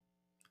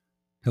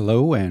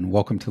Hello and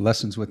welcome to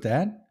Lessons with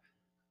Dad.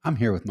 I'm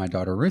here with my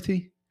daughter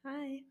Ruthie,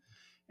 Hi.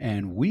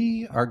 and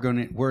we are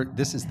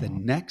this is the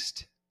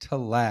next to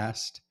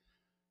last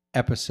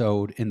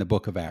episode in the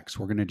book of Acts.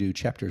 We're going to do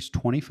chapters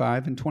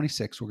 25 and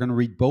 26. We're going to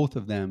read both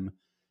of them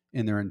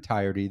in their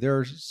entirety. There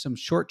are some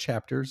short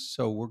chapters,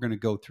 so we're going to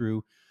go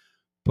through,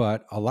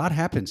 but a lot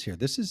happens here.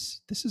 This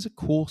is a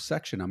cool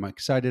section. I'm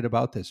excited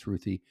about this,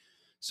 Ruthie.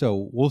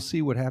 So we'll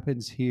see what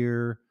happens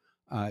here.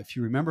 If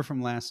you remember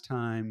from last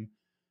time,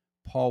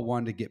 Paul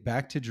wanted to get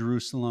back to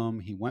Jerusalem.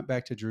 He went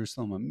back to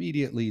Jerusalem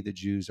immediately. The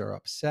Jews are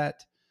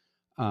upset.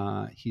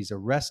 He's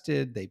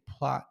arrested. They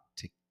plot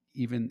to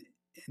even,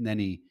 and then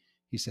he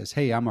says,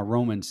 "Hey, I'm a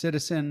Roman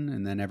citizen."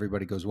 And then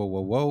everybody goes, "Whoa,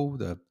 whoa, whoa!"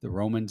 The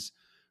Romans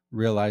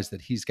realize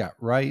that he's got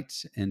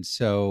rights, and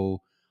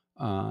so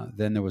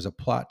then there was a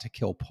plot to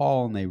kill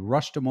Paul, and they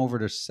rushed him over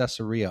to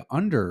Caesarea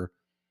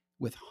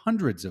with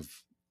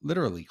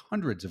literally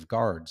hundreds of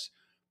guards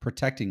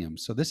protecting him.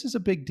 So this is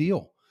a big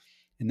deal.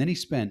 And then he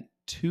spent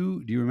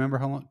do you remember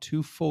how long?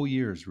 2 full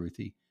years,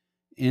 Ruthie,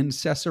 in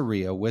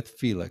Caesarea with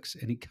Felix.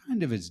 And he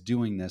kind of is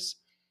doing this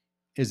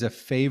as a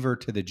favor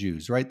to the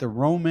Jews, right? The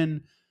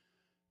Roman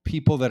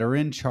people that are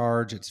in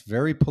charge, it's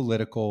very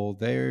political.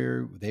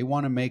 They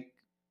want to make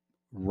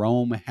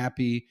Rome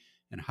happy.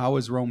 And how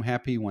is Rome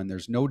happy when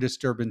there's no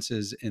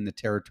disturbances in the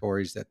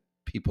territories that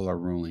people are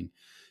ruling?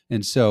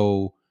 And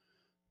so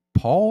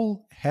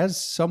Paul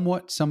has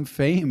somewhat some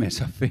fame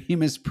as a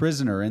famous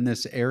prisoner in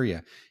this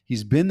area.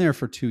 He's been there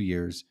for 2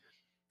 years.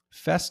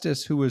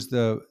 Festus, who was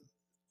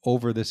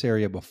over this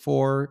area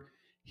before,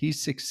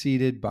 he's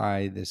succeeded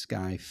by this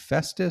guy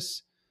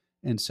Festus.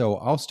 And so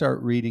I'll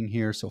start reading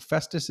here. So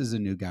Festus is a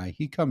new guy.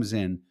 He comes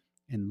in,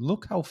 and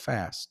look how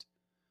fast.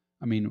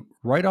 I mean,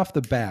 right off the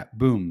bat,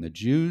 boom, the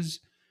Jews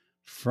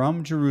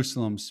from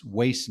Jerusalem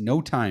waste no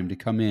time to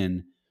come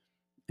in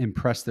and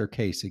press their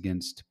case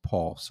against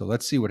Paul. So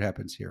let's see what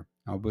happens here.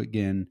 I'll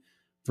begin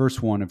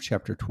verse 1 of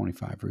chapter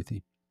 25,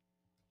 Ruthie.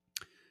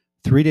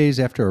 3 days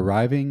after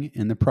arriving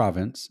in the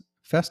province,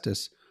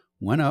 Festus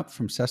went up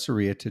from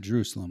Caesarea to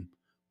Jerusalem,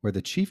 where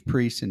the chief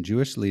priests and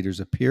Jewish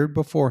leaders appeared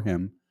before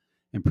him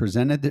and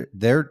presented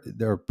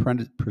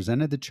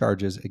the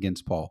charges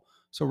against Paul.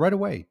 So right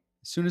away,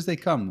 as soon as they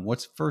come,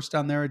 what's first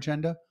on their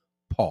agenda?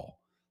 Paul.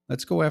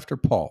 Let's go after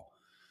Paul.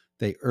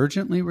 They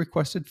urgently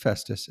requested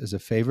Festus, as a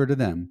favor to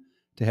them,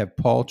 to have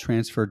Paul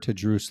transferred to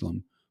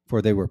Jerusalem,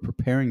 for they were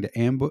preparing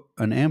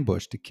an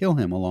ambush to kill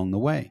him along the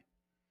way.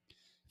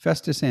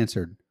 Festus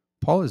answered,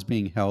 "Paul is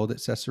being held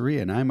at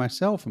Caesarea, and I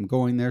myself am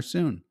going there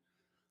soon.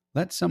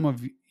 Let some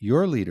of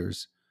your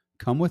leaders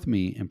come with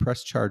me and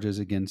press charges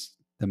against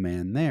the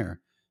man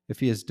there,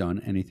 if he has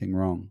done anything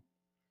wrong."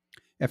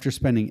 After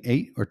spending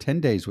 8 or 10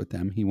 days with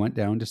them, he went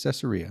down to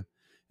Caesarea,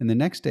 and the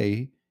next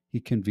day he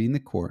convened the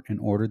court and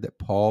ordered that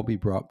Paul be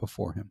brought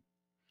before him.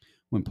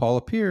 When Paul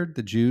appeared,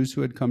 the Jews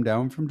who had come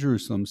down from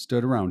Jerusalem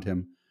stood around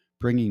him,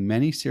 bringing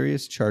many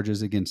serious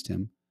charges against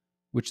him,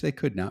 which they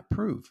could not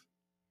prove.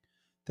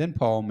 Then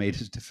Paul made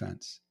his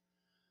defense.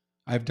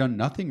 "I have done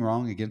nothing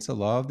wrong against the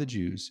law of the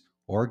Jews,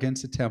 or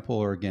against the temple,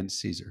 or against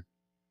Caesar."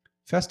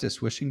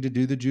 Festus, wishing to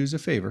do the Jews a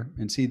favor,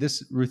 and see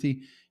this,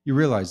 Ruthie, you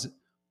realize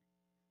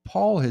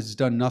Paul has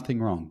done nothing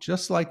wrong.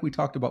 Just like we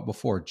talked about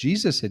before,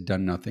 Jesus had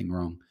done nothing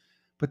wrong.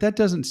 But that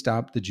doesn't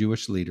stop the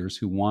Jewish leaders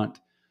who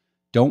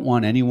don't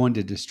want anyone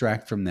to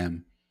distract from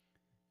them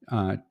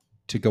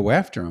to go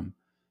after him.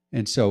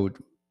 And so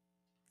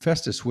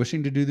Festus,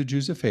 wishing to do the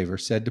Jews a favor,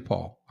 said to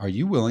Paul, "Are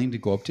you willing to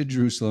go up to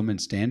Jerusalem and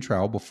stand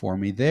trial before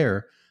me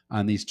there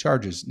on these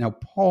charges?" Now,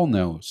 Paul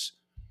knows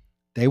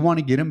they want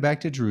to get him back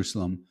to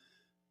Jerusalem,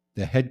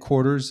 the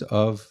headquarters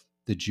of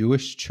the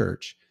Jewish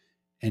church,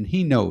 and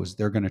he knows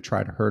they're going to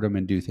try to hurt him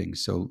and do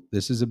things. So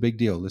this is a big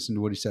deal. Listen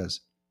to what he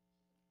says.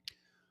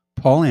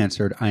 Paul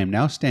answered, "I am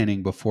now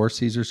standing before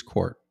Caesar's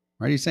court."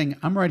 Right? He's saying,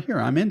 I'm right here.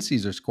 I'm in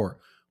Caesar's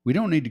court. We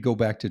don't need to go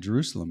back to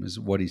Jerusalem, is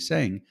what he's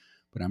saying.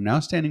 But I'm now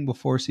standing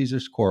before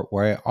Caesar's court,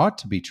 where I ought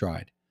to be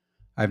tried.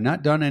 I have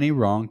not done any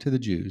wrong to the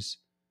Jews,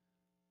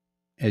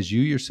 as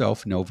you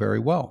yourself know very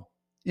well.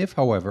 If,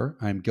 however,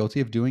 I am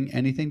guilty of doing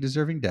anything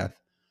deserving death,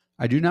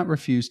 I do not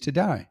refuse to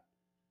die.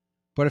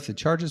 But if the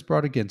charges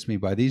brought against me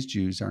by these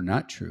Jews are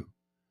not true,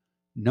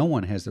 no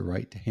one has the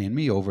right to hand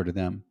me over to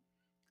them.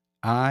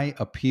 I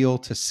appeal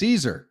to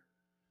Caesar.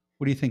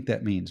 What do you think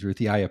that means,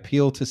 Ruthie? I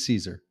appeal to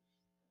Caesar.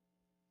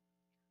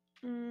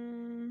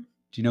 Do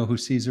you know who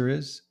Caesar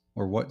is,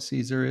 or what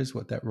Caesar is,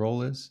 what that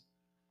role is?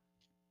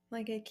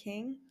 Like a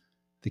king?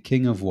 The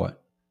king of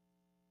what?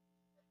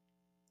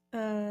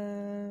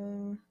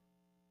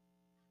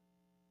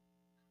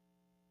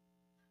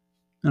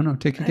 No,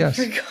 take a guess.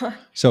 I forgot.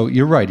 So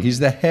you're right. He's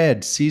the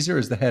head. Caesar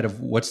is the head of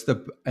what's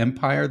the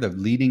empire, the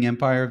leading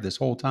empire of this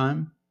whole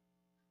time?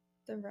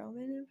 The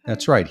Roman Empire?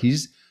 That's right.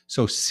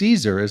 So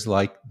Caesar is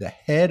like the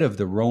head of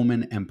the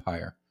Roman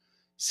Empire.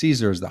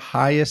 Caesar is the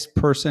highest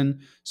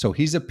person. So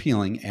he's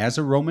appealing as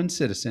a Roman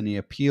citizen. He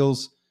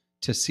appeals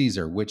to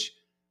Caesar, which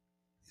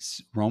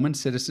Roman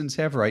citizens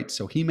have rights.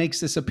 So he makes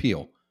this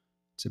appeal.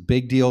 It's a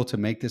big deal to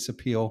make this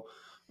appeal.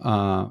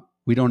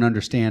 we don't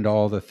understand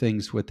all the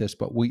things with this,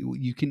 but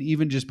you can,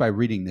 even just by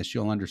reading this,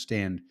 you'll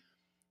understand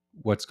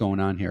what's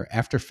going on here.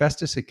 After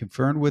Festus had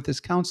confirmed with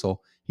his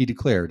council, he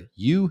declared,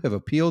 "You have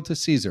appealed to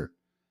Caesar.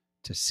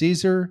 To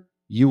Caesar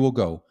you will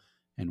go."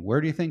 And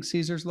where do you think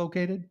Caesar's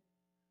located?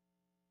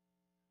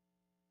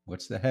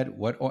 What's the head?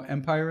 What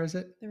empire is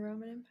it? The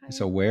Roman Empire.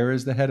 So where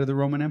is the head of the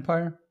Roman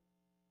Empire?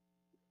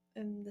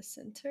 In the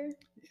center.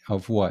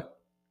 Of what?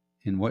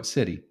 In what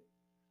city?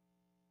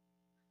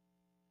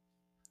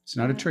 It's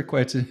not a trick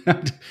question.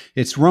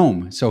 It's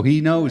Rome. So he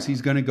knows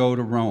he's going to go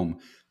to Rome.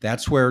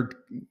 That's where,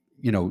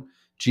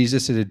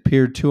 Jesus had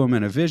appeared to him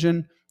in a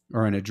vision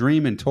or in a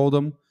dream and told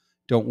him,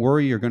 "Don't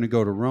worry, you're going to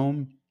go to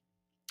Rome."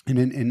 And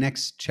in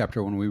next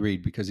chapter, when we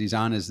read, because he's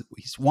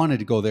wanted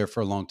to go there for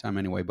a long time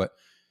anyway, but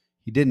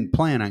he didn't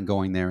plan on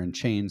going there in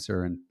chains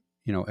or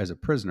as a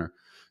prisoner.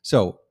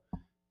 So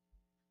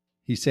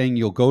he's saying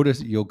you'll go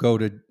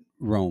to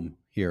Rome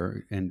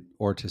here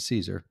or to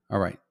Caesar. All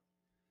right.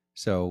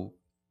 So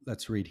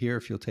let's read here,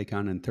 if you'll take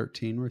on in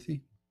 13,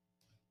 Ruthie.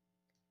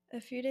 A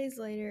few days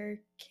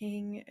later,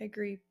 King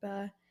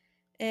Agrippa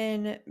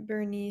and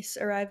Bernice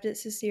arrived at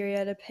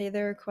Caesarea to pay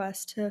their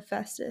request to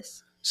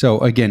Festus. So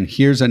again,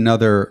 here's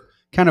another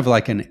kind of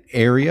like an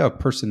area, a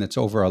person that's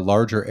over a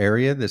larger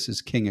area. This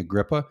is King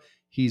Agrippa.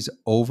 He's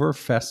over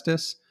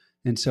Festus.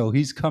 And so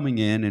he's coming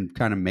in and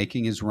kind of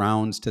making his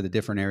rounds to the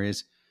different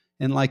areas.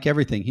 And like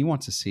everything, he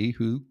wants to see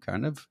who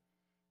kind of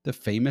the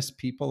famous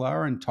people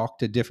are and talk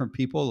to different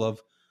people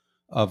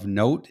of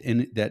note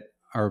that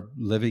are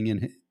living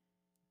in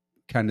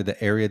kind of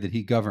the area that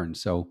he governs.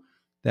 So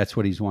that's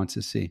what he wants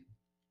to see.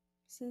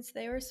 Since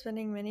they were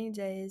spending many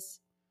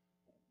days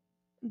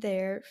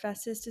there,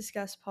 Festus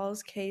discussed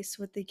Paul's case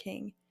with the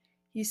king.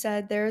 He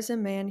said, "There is a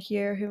man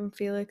here whom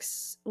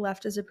Felix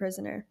left as a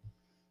prisoner.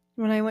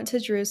 When I went to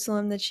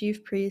Jerusalem, the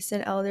chief priests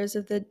and elders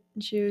of the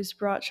Jews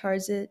brought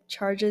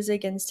charges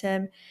against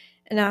him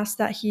and asked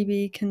that he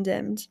be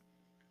condemned.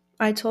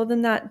 I told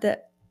them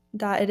that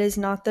it is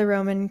not the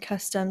Roman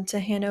custom to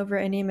hand over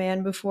any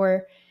man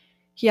before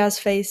he has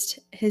faced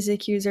his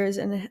accusers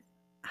and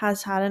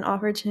has had an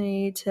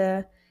opportunity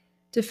to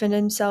defend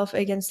himself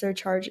against their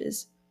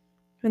charges.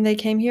 When they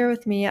came here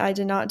with me, I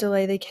did not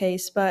delay the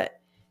case, but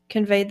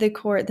conveyed the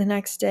court the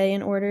next day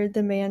and ordered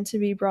the man to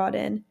be brought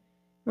in.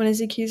 When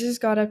his accusers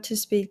got up to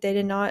speak, they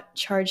did not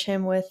charge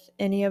him with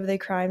any of the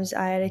crimes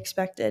I had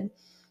expected.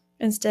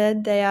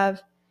 Instead, they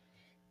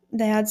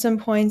had some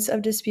points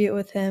of dispute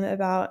with him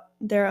about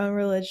their own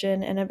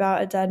religion and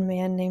about a dead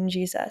man named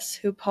Jesus,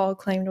 who Paul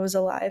claimed was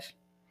alive."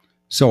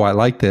 So I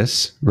like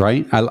this,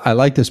 right? I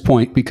like this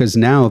point because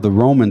now the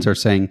Romans are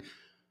saying,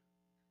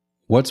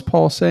 what's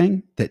Paul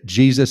saying? That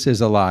Jesus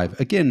is alive.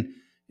 Again,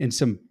 in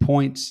some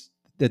points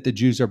that the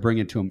Jews are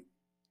bringing to him,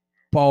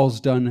 Paul's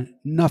done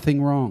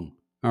nothing wrong.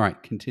 All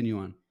right, continue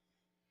on.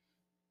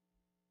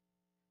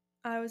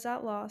 I was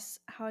at loss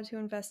how to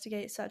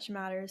investigate such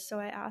matters, so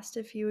I asked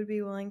if he would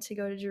be willing to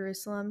go to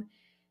Jerusalem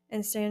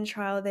and stand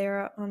trial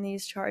there on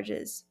these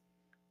charges.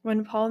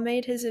 When Paul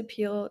made his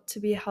appeal to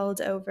be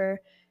held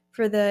over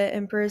for the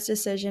emperor's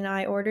decision,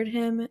 I ordered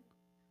him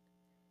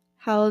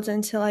held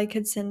until I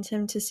could send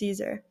him to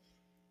Caesar.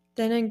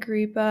 Then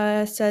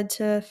Agrippa said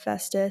to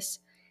Festus,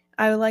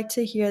 "I would like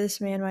to hear this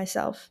man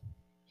myself."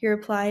 He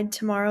replied,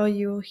 "Tomorrow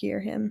you will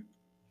hear him."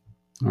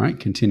 All right,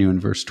 continue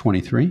in verse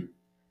 23.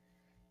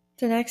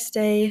 The next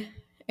day,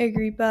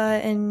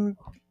 Agrippa and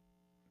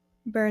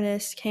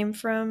Bernice came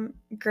from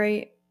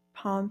great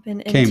pomp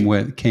and Came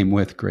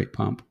with great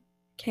pomp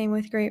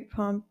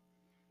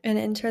and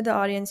entered the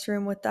audience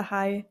room with the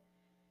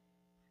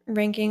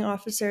high-ranking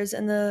officers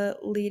and the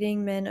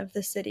leading men of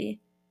the city.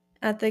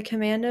 At the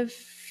command of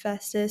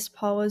Festus,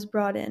 Paul was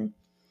brought in.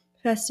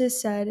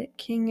 Festus said,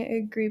 "King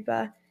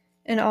Agrippa,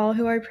 and all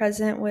who are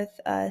present with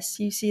us,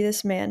 you see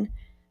this man.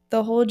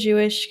 The whole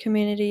Jewish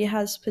community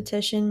has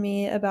petitioned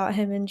me about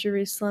him in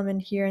Jerusalem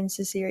and here in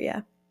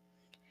Caesarea,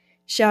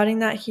 shouting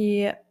that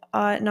he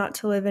ought not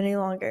to live any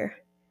longer.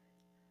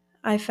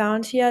 I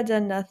found he had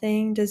done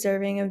nothing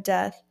deserving of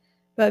death,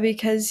 but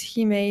because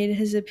he made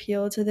his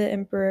appeal to the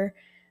emperor,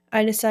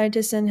 I decided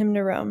to send him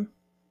to Rome.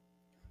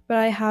 But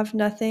I have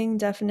nothing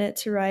definite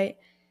to write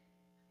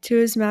to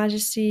His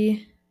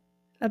Majesty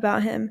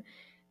about him.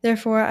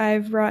 Therefore, I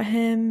have brought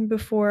him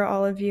before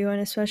all of you, and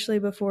especially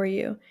before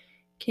you,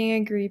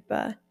 King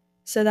Agrippa,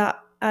 so that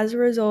as a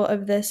result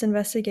of this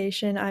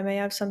investigation, I may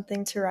have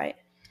something to write."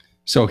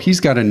 So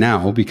he's got it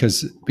now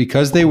because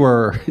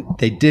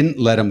they didn't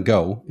let him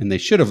go, and they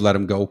should have let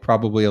him go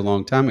probably a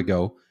long time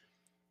ago.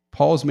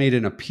 Paul's made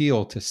an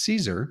appeal to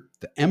Caesar,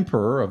 the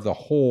emperor of the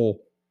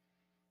whole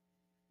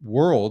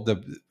world,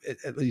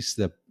 at least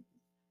the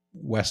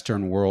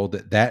Western world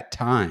at that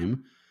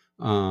time.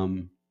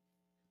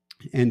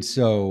 And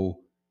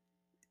so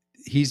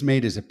he's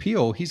made his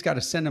appeal. He's got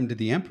to send him to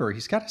the emperor.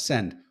 He's got to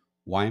send,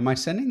 "Why am I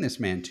sending this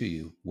man to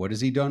you? What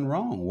has he done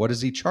wrong? What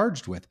is he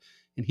charged with?"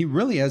 And he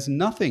really has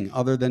nothing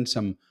other than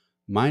some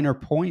minor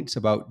points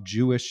about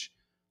Jewish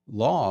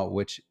law,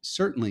 which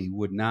certainly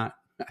would not,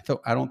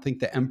 I don't think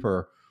the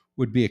emperor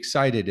would be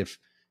excited if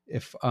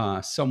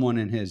someone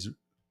in his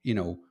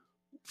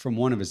from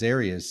one of his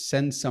areas,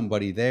 send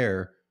somebody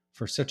there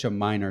for such a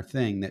minor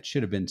thing that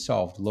should have been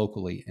solved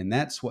locally. And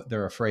that's what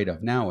they're afraid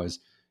of now, is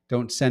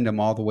don't send them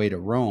all the way to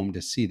Rome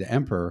to see the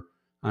emperor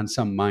on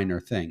some minor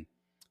thing.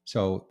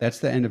 So that's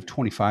the end of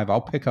 25.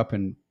 I'll pick up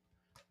in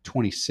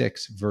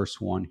 26,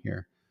 verse 1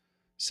 here.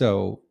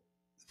 So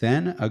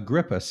then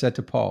Agrippa said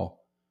to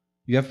Paul,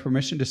 "You have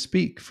permission to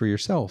speak for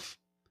yourself."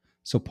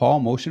 So Paul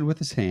motioned with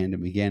his hand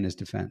and began his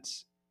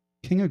defense.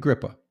 "King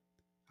Agrippa,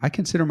 I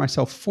consider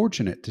myself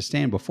fortunate to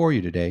stand before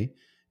you today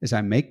as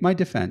I make my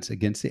defense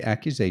against the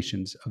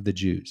accusations of the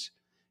Jews,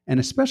 and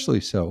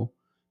especially so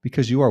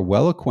because you are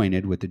well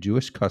acquainted with the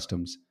Jewish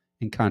customs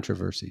and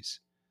controversies.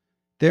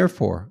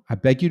 Therefore, I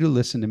beg you to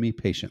listen to me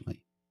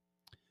patiently.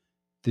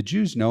 The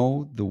Jews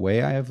know the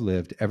way I have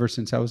lived ever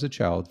since I was a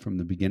child, from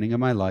the beginning of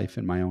my life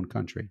in my own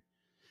country,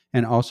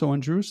 and also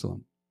in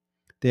Jerusalem.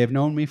 They have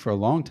known me for a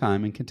long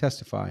time and can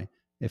testify,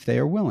 if they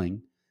are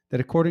willing, that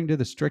according to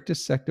the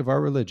strictest sect of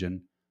our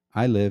religion,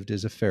 I lived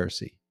as a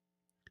Pharisee.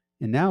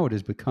 And now it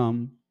is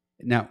because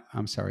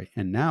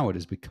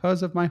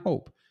of my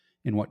hope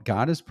in what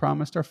God has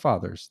promised our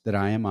fathers that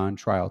I am on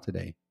trial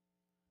today.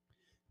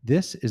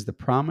 This is the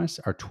promise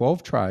our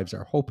 12 tribes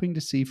are hoping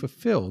to see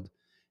fulfilled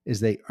as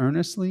they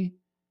earnestly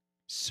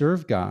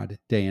serve God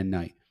day and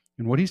night."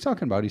 And what he's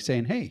talking about, he's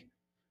saying, hey,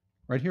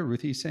 right here,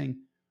 Ruthie, he's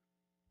saying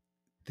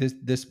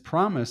this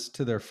promise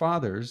to their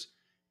fathers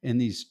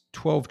and these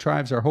 12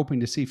 tribes are hoping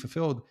to see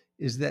fulfilled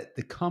is that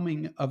the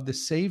coming of the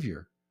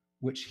Savior,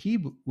 which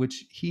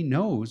he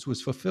knows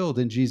was fulfilled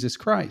in Jesus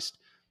Christ.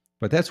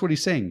 But that's what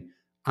he's saying.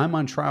 I'm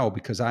on trial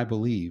because I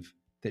believe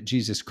that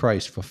Jesus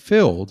Christ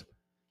fulfilled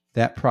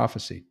that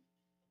prophecy.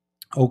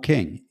 O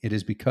king, it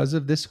is because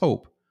of this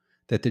hope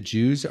that the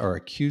Jews are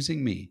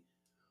accusing me.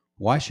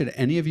 Why should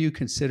any of you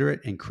consider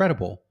it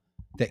incredible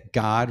that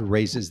God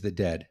raises the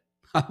dead?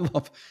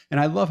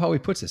 I love how he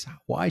puts this.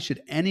 Why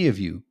should any of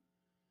you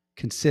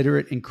consider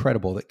it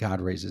incredible that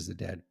God raises the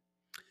dead?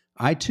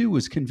 I too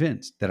was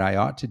convinced that I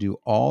ought to do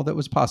all that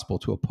was possible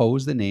to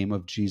oppose the name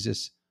of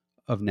Jesus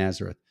of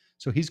Nazareth.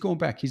 So he's going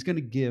back. He's going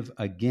to give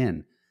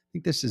again. I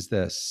think this is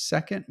the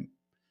second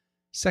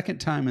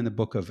time in the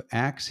book of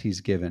Acts he's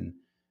given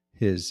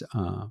his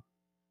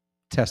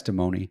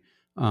testimony,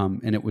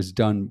 and it was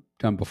done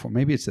before.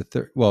 Maybe it's the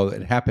third. Well,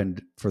 it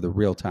happened for the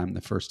real time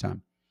the first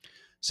time.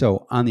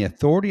 So on the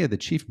authority of the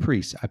chief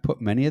priests, I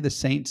put many of the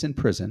saints in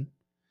prison,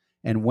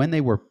 and when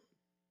they were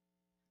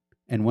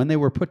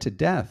put to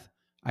death,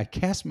 I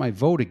cast my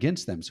vote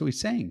against them. So he's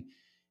saying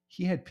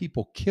he had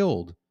people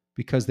killed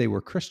because they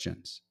were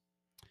Christians.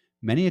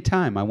 Many a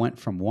time I went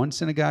from one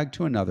synagogue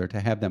to another to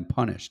have them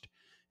punished,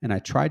 and I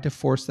tried to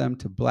force them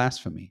to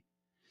blasphemy.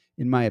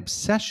 In my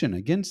obsession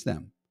against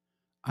them,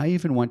 I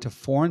even went to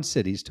foreign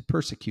cities to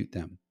persecute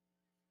them.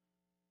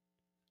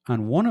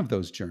 On one of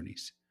those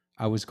journeys,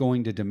 I was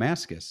going to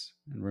Damascus.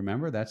 And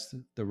remember, that's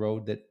the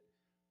road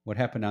what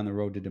happened on the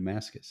road to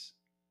Damascus?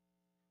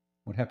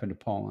 What happened to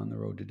Paul on the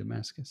road to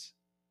Damascus?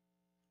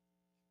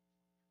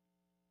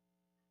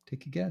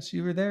 Take a guess.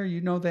 You were there.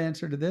 You know the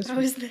answer to this. I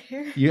was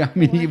there. Yeah, I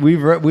mean,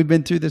 we've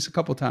been through this a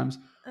couple times.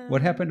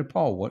 What happened to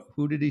Paul?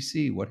 Who did he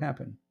see? What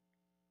happened?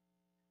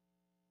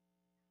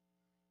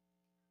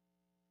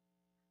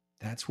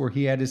 That's where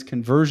he had his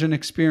conversion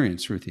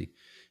experience, Ruthie.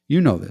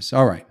 You know this.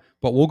 All right.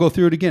 But we'll go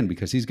through it again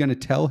because he's going to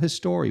tell his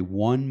story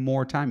one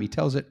more time. He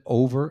tells it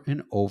over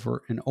and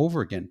over and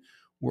over again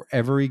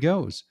wherever he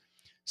goes.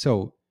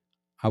 So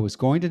I was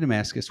going to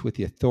Damascus with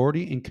the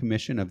authority and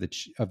commission of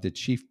the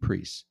chief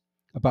priests.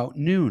 About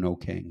noon, O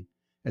king,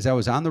 as I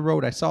was on the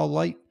road, I saw a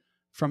light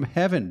from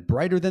heaven,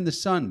 brighter than the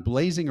sun,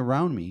 blazing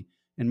around me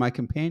and my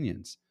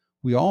companions.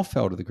 We all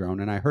fell to the ground,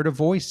 and I heard a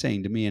voice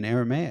saying to me in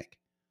Aramaic,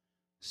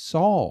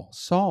 "Saul,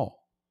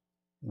 Saul,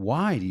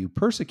 why do you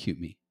persecute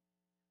me?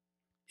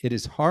 It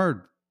is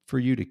hard for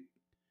you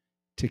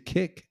to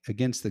kick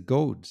against the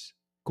goads."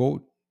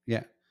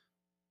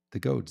 The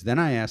goads. Then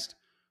I asked,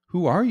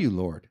 "Who are you,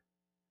 Lord?"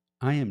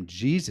 "I am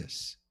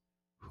Jesus,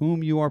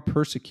 whom you are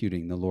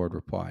persecuting," the Lord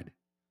replied.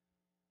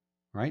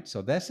 Right?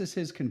 So this is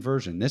his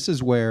conversion. This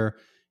is where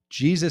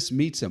Jesus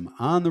meets him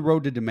on the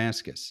road to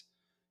Damascus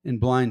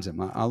and blinds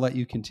him. I'll let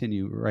you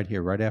continue right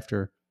here, right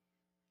after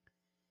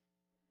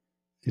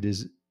it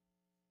is.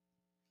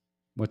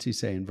 What's he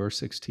say in verse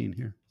 16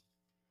 here?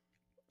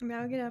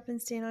 Now get up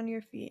and stand on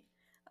your feet.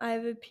 I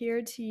have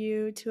appeared to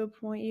you to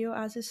appoint you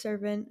as a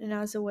servant and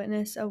as a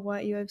witness of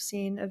what you have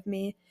seen of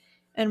me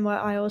and what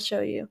I will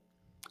show you.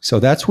 So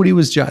that's what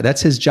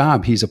that's his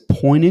job. He's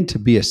appointed to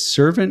be a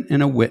servant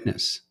and a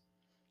witness.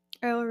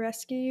 I will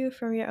rescue you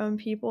from your own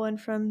people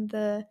and from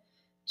the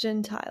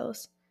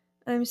Gentiles.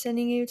 I am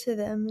sending you to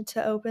them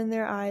to open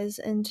their eyes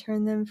and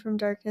turn them from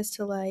darkness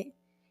to light,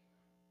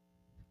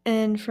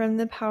 and from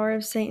the power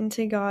of Satan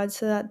to God,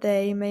 so that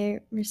they may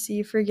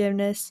receive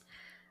forgiveness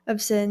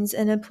of sins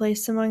and a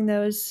place among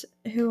those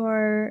who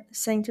are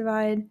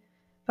sanctified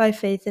by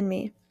faith in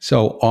me.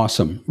 So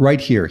awesome.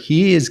 Right here,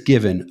 he is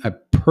given a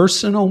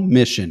personal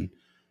mission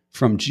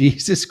from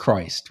Jesus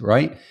Christ,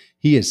 right?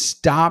 He is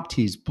stopped.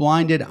 He's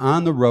blinded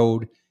on the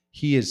road.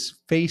 He is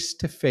face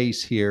to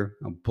face here,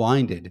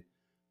 blinded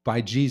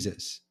by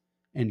Jesus,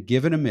 and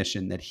given a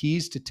mission that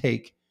he's to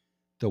take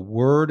the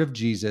word of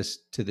Jesus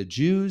to the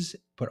Jews,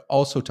 but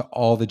also to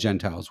all the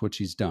Gentiles, which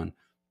he's done.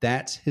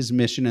 That's his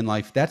mission in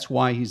life. That's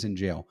why he's in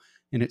jail.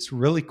 And it's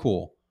really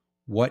cool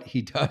what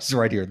he does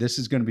right here. This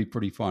is going to be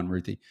pretty fun,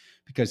 Ruthie,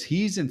 because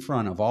he's in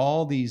front of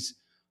all these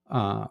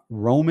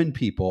Roman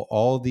people,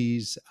 all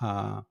these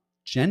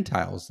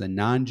Gentiles, the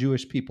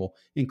non-Jewish people,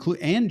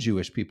 and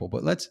Jewish people.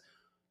 But let's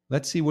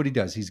see what he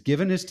does. He's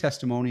given his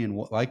testimony, and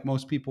like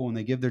most people, when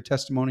they give their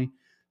testimony,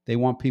 they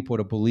want people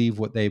to believe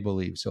what they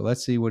believe. So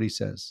let's see what he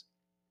says.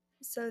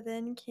 So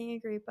then King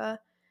Agrippa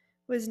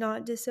was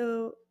not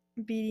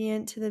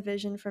disobedient to the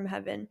vision from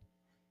heaven.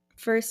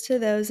 First to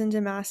those in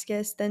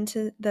Damascus, then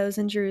to those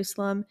in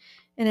Jerusalem,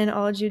 and in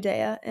all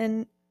Judea,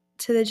 and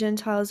to the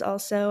Gentiles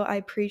also,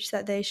 I preached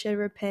that they should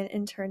repent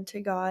and turn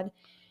to God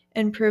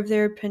and prove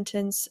their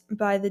repentance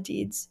by the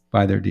deeds.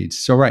 By their deeds.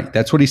 So, right,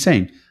 that's what he's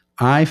saying.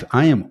 I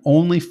am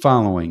only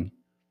following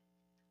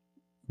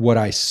what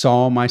I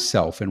saw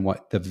myself and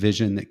what the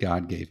vision that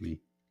God gave me.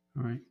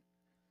 All right.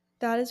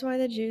 That is why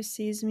the Jews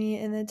seized me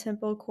in the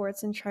temple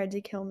courts and tried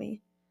to kill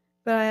me.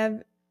 But I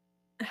have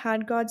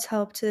had God's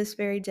help to this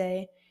very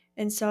day,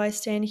 and so I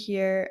stand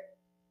here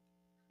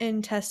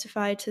and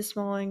testify to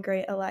small and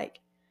great alike.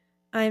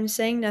 I am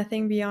saying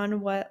nothing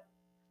beyond what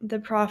the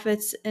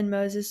prophets and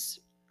Moses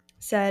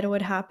said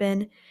would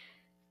happen,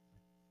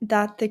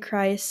 that the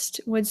Christ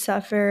would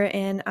suffer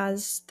and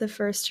as the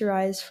first to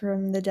rise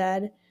from the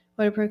dead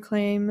would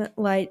proclaim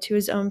light to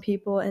his own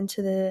people and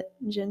to the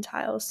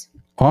Gentiles.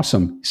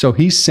 Awesome. So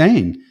he's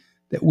saying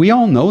that we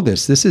all know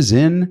this. This is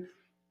in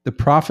the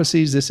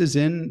prophecies. This is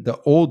in the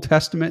Old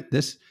Testament.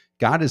 This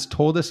God has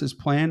told us his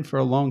plan for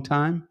a long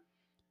time.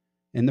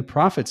 And the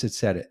prophets had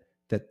said it,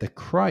 that the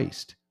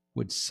Christ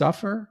would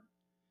suffer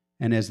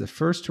and as the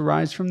first to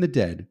rise from the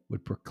dead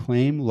would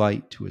proclaim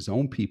light to his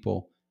own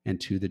people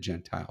and to the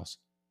Gentiles.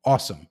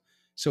 Awesome.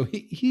 So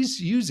he's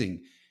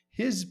using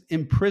his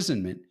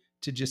imprisonment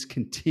to just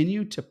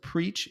continue to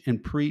preach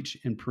and preach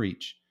and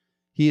preach.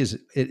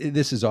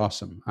 This is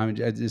awesome. I mean,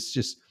 it's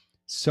just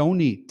so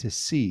neat to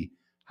see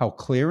how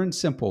clear and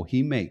simple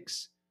he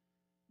makes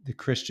the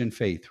Christian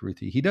faith,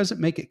 Ruthie. He doesn't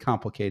make it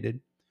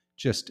complicated.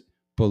 Just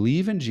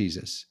believe in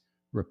Jesus,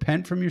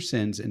 repent from your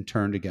sins, and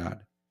turn to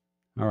God.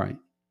 All right.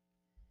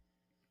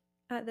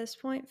 At this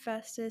point,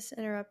 Festus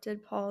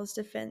interrupted Paul's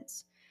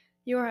defense.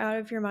 You are out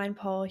of your mind,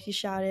 Paul, he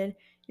shouted.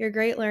 Your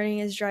great learning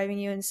is driving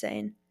you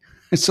insane.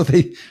 So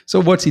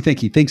what's he think?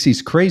 He thinks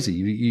he's crazy.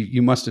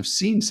 You must have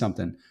seen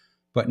something.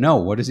 But no,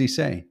 what does he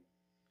say?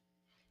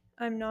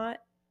 I'm not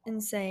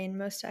insane,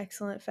 most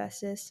excellent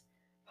Festus,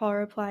 Paul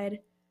replied.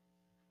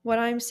 What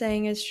I'm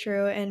saying is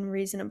true and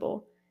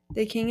reasonable.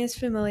 The king is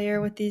familiar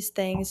with these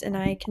things, and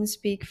I can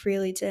speak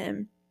freely to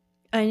him.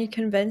 I am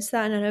convinced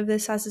that none of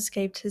this has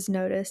escaped his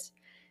notice,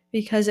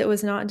 because it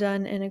was not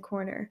done in a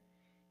corner.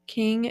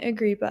 King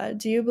Agrippa,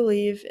 do you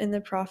believe in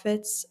the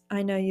prophets?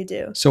 I know you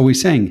do. So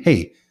he's saying,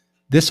 hey,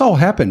 this all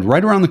happened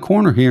right around the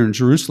corner here in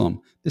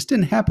Jerusalem. This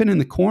didn't happen in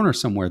the corner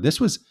somewhere.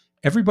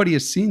 Everybody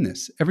has seen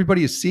this.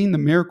 Everybody has seen the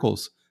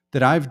miracles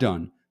that I've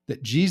done,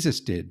 that Jesus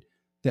did,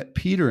 that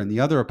Peter and the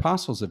other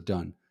apostles have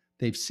done.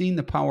 They've seen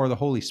the power of the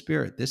Holy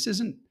Spirit. This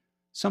isn't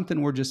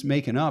something we're just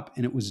making up,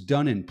 and it was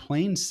done in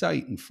plain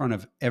sight in front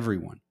of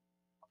everyone.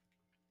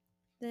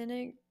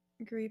 Then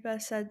Agrippa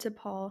said to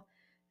Paul,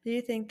 do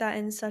you think that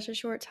in such a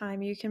short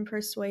time you can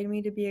persuade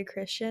me to be a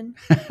Christian?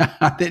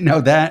 I didn't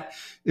know. That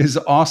is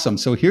awesome.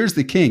 So here's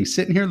the king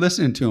sitting here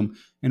listening to him.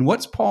 And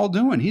what's Paul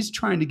doing? He's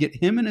trying to get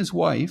him and his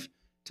wife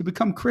to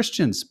become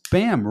Christians.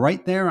 Bam,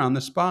 right there on the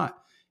spot.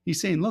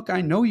 He's saying, look,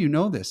 I know you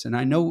know this, and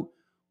I know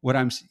what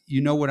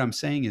I'm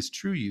saying is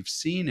true. You've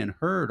seen and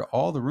heard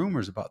all the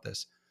rumors about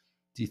this.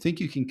 Do you think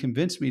you can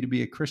convince me to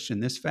be a Christian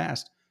this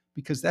fast?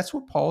 Because that's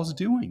what Paul's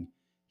doing.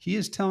 He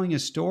is telling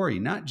his story,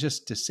 not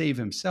just to save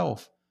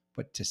himself,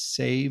 but to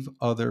save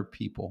other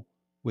people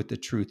with the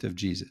truth of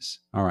Jesus.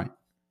 All right.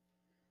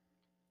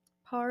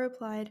 Paul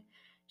replied,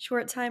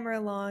 short time or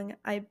long,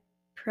 I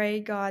pray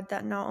God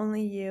that not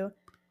only you,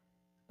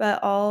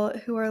 but all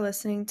who are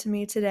listening to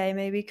me today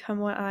may become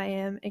what I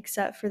am,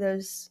 except for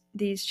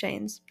these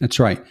chains. That's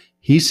right.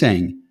 He's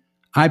saying,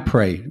 I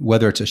pray,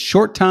 whether it's a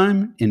short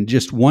time in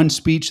just one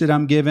speech that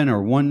I'm given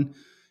or one,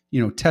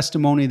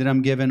 testimony that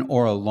I'm given,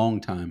 or a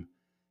long time,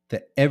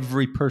 that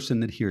every person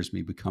that hears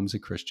me becomes a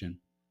Christian.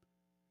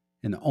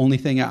 And the only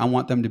thing I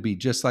want them to be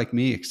just like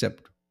me,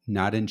 except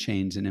not in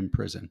chains and in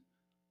prison.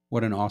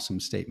 What an awesome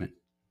statement.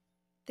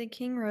 The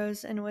king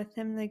rose, and with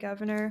him the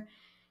governor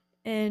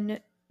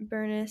and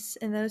Bernice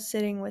and those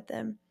sitting with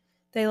them.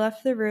 They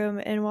left the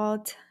room, and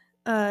while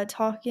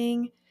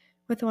talking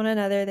with one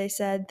another, they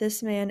said,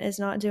 this man is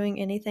not doing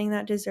anything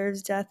that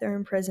deserves death or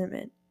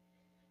imprisonment.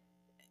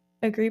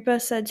 Agrippa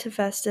said to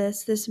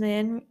Festus, this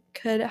man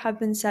could have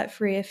been set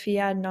free if he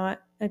had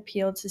not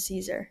appealed to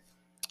Caesar.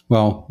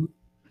 Well,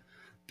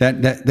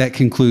 that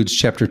concludes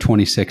chapter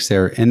 26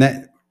 there.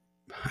 And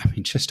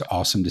just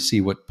awesome to see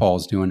what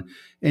Paul's doing.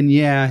 And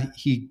yeah,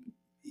 he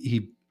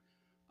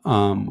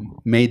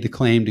made the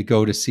claim to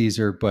go to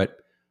Caesar, but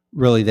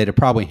really they'd have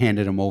probably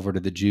handed him over to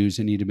the Jews,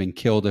 and he'd have been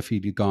killed if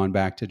he'd gone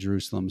back to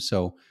Jerusalem.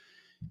 So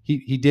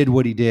he did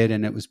what he did,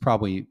 and it was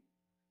probably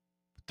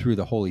through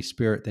the Holy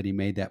Spirit that he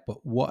made that.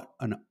 But what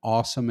an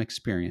awesome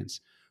experience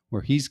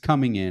where he's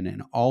coming in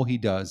and all he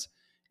does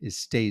is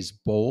stays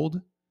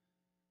bold,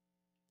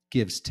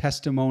 gives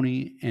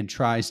testimony, and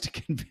tries to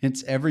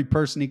convince every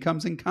person he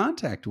comes in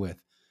contact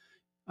with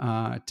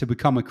to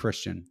become a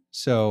Christian.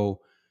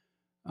 So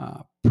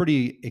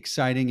pretty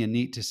exciting and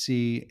neat to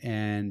see.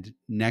 And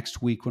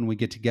next week when we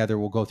get together,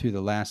 we'll go through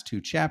the last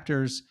two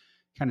chapters,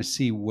 kind of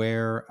see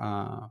where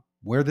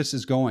this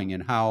is going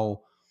and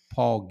how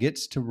Paul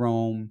gets to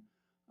Rome,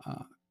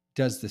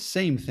 does the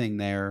same thing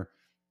there,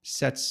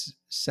 sets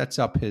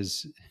up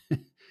his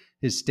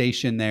his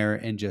station there,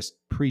 and just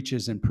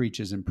preaches and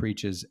preaches and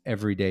preaches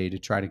every day to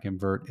try to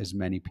convert as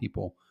many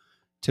people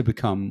to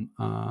become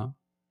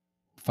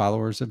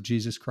followers of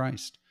Jesus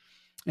Christ.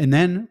 And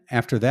then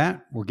after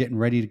that, we're getting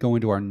ready to go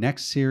into our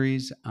next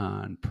series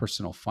on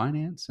personal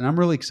finance. And I'm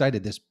really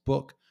excited. This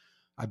book,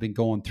 I've been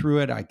going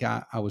through it.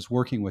 I was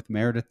working with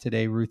Meredith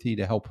today, Ruthie,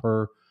 to help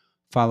her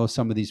follow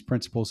some of these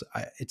principles.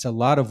 It's a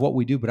lot of what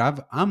we do,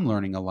 but I'm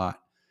learning a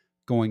lot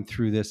going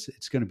through this.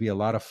 It's going to be a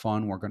lot of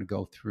fun. We're going to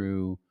go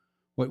through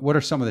what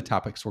are some of the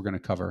topics we're going to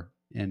cover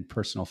in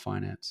personal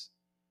finance?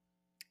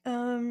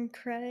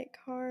 Credit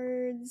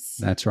cards.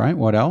 That's right.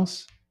 What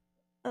else?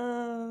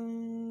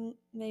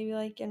 Maybe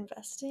like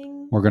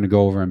investing. We're going to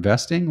go over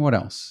investing. What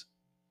else?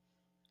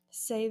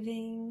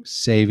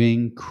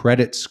 Saving,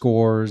 credit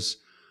scores.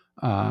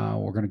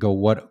 We're going to go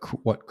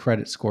what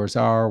credit scores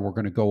are. We're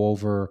going to go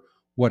over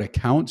what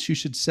accounts you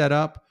should set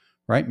up,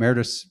 right?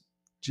 Meredith's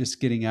just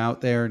getting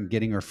out there and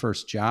getting her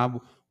first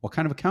job. What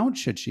kind of account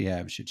should she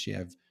have? Should she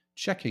have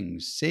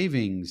checkings,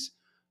 savings?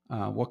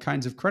 What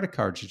kinds of credit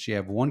cards should she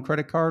have? 1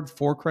 credit card,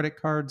 4 credit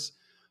cards?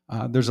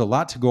 There's a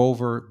lot to go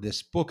over.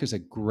 This book is a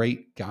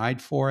great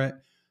guide for it.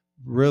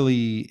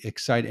 Really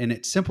excited, and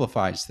it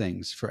simplifies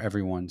things for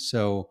everyone.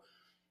 So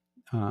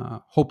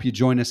hope you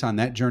join us on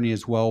that journey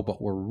as well. But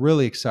we're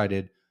really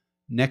excited.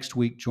 Next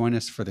week, join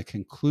us for the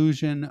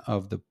conclusion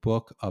of the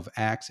book of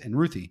Acts. And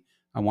Ruthie,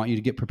 I want you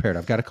to get prepared.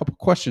 I've got a couple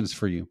questions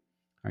for you.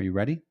 Are you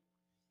ready?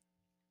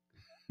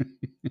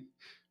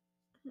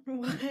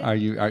 What? Are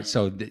you?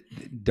 So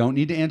don't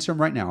need to answer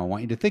them right now. I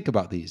want you to think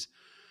about these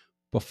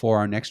before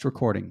our next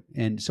recording.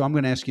 And so I'm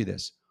going to ask you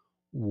this.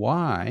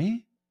 Why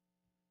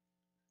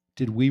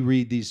did we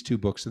read these 2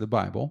 books of the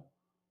Bible?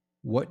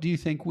 What do you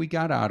think we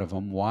got out of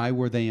them? Why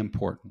were they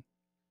important?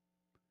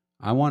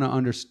 I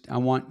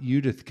want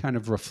you to kind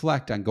of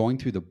reflect on going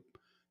through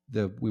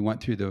we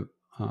went through the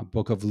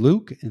book of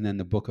Luke and then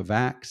the book of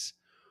Acts.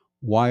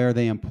 Why are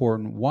they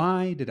important?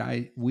 Why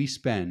did we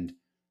spend,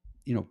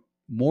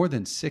 more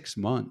than 6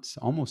 months,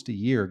 almost a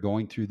year,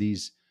 going through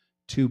these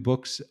 2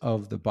 books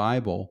of the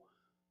Bible?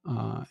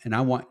 And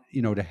I want,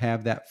 to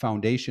have that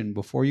foundation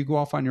before you go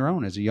off on your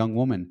own as a young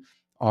woman,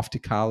 off to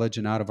college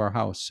and out of our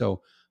house. So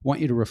I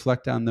want you to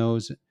reflect on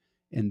those.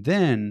 And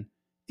then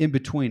in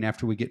between,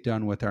 after we get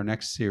done with our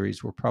next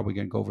series, we're probably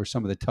going to go over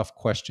some of the tough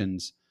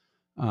questions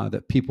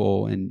that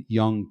people and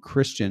young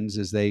Christians,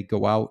 as they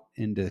go out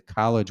into the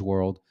college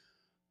world,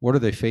 what are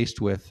they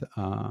faced with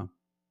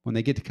when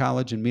they get to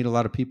college and meet a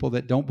lot of people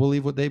that don't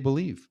believe what they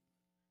believe?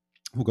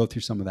 We'll go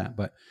through some of that,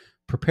 but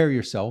prepare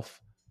yourself,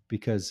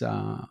 because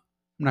I'm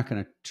not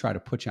going to try to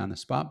put you on the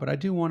spot, but I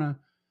do want to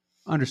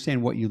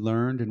understand what you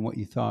learned and what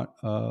you thought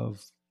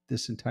of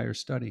this entire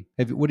study.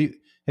 Have you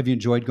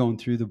enjoyed going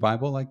through the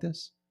Bible like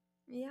this?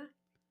 Yeah.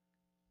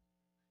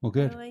 Well,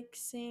 good. I like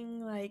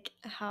seeing like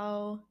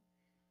how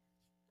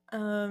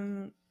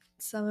some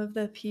of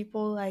the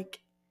people,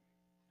 like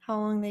how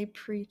long they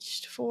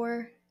preached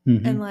for,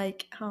 and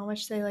like how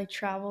much they like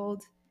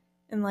traveled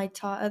and like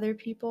taught other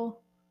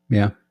people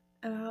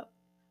about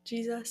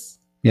Jesus.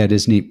 Yeah, it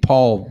is neat.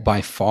 Paul, by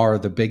far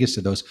the biggest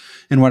of those.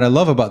 And what I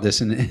love about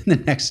this, in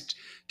the next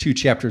 2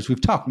 chapters, we've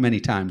talked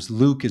many times,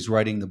 Luke is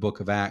writing the book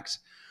of Acts.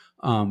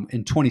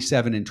 In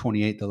 27 and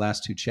 28, the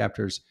last 2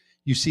 chapters,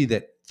 you see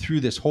that through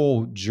this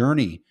whole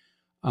journey,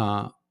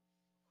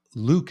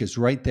 Luke is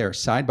right there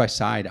side by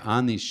side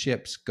on these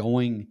ships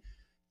going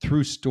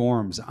through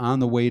storms on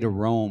the way to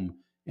Rome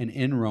and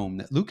in Rome,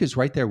 that Luke is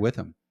right there with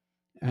him.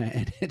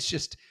 And it's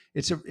just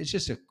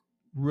a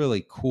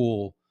really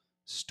cool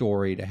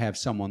story to have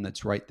someone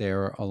that's right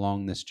there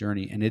along this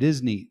journey. And it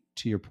is neat,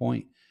 to your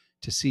point,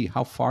 to see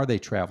how far they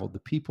traveled, the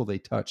people they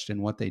touched,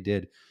 and what they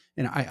did.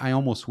 And I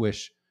almost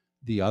wish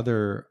the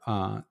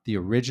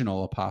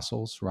original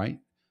apostles, right,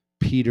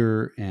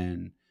 Peter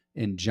and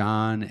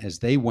John, as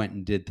they went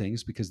and did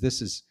things, because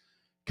this is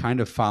kind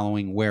of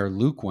following where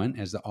Luke went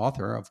as the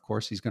author. Of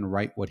course, he's going to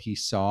write what he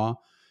saw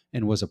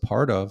and was a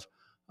part of.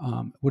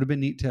 Would have been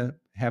neat to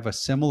have a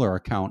similar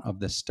account of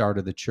the start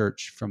of the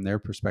church from their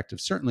perspective.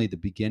 Certainly the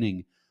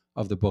beginning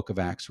of the book of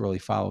Acts really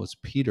follows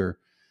Peter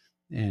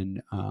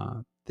and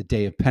the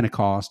day of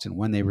Pentecost and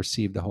when they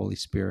received the Holy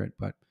Spirit.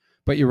 But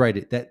you're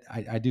right,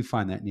 I do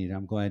find that neat.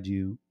 I'm glad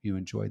you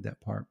enjoyed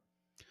that part.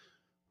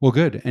 Well,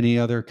 good. Any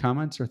other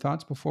comments or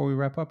thoughts before we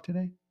wrap up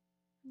today?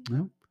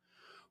 No?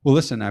 Well,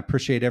 listen, I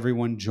appreciate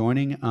everyone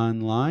joining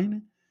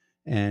online,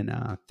 and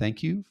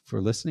thank you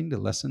for listening to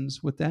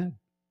Lessons with Dad.